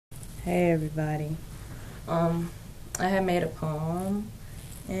Hey everybody. I had made a poem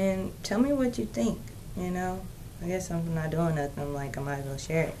and tell me what you think, you know? I guess I'm not doing nothing, like I might as well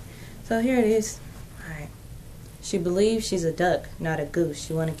share it. So here it is. Alright. She believes she's a duck, not a goose.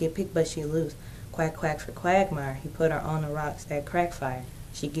 She wanna get picked but she lose. Quack quack for Quagmire. He put her on the rocks that crack fire.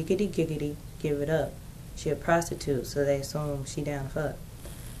 She giggity giggity, give it up. She a prostitute, so they assume she down to fuck.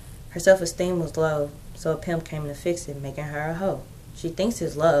 Her self-esteem was low, so a pimp came to fix it, making her a hoe. She thinks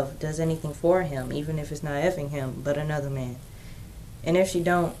his love does anything for him, even if it's not effing him, but another man. And if she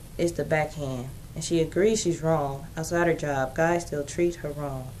don't, it's the backhand. And she agrees she's wrong. Outside her job, guys still treat her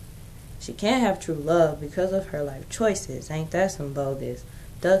wrong. She can't have true love because of her life choices. Ain't that some bogus?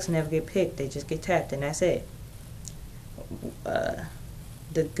 Ducks never get picked, they just get tapped, and that's it.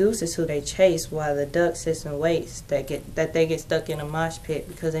 The goose is who they chase, while the duck sits and waits that they get stuck in a mosh pit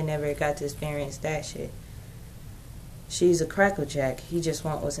because they never got to experience that shit. She's a cracklejack. He just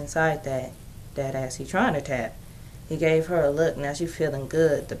want what's inside that ass he trying to tap. He gave her a look, now she feeling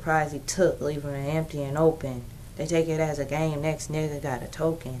good. The prize he took, leaving it empty and open. They take it as a game, next nigga got a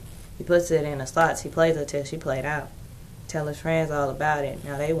token. He puts it in the slots, he plays it till she played out. Tell his friends all about it,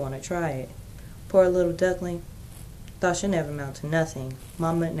 now they want to try it. Poor little duckling, thought she'd never amount to nothing.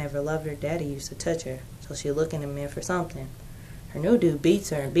 Mama never loved her, daddy used to touch her, so she looking him in for something. Her new dude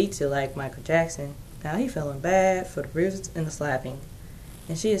beats her and beats it like Michael Jackson. Now he feeling bad for the bruises and the slapping.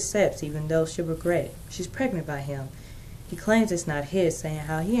 And she accepts even though she'll regret it. She's pregnant by him. He claims it's not his, saying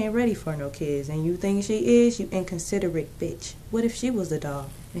how he ain't ready for no kids. And you think she is, you inconsiderate bitch. What if she was the dog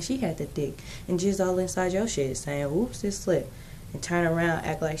and she had the dick and jizz all inside your shit, saying oops, it slipped, and turn around,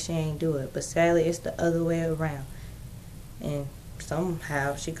 act like she ain't do it. But sadly it's the other way around. And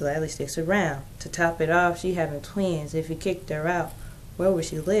somehow she gladly sticks around. To top it off, she having twins. If he kicked her out, where would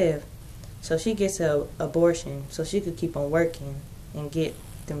she live? So she gets an abortion so she could keep on working and get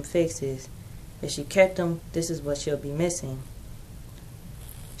them fixes. If she kept them, this is what she'll be missing.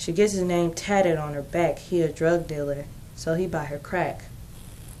 She gets his name tatted on her back. He a drug dealer, so he buy her crack.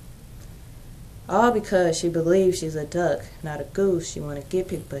 All because she believes she's a duck, not a goose. She wanna get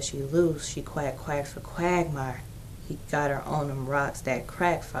picked but she lose. She quack quack for Quagmire. He got her on them rocks that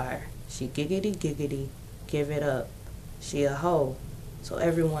crack fire. She giggity giggity, give it up. She a hoe, so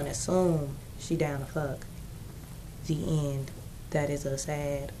everyone assume she down to fuck. The end. That is a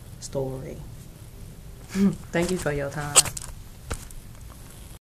sad story. Thank you for your time.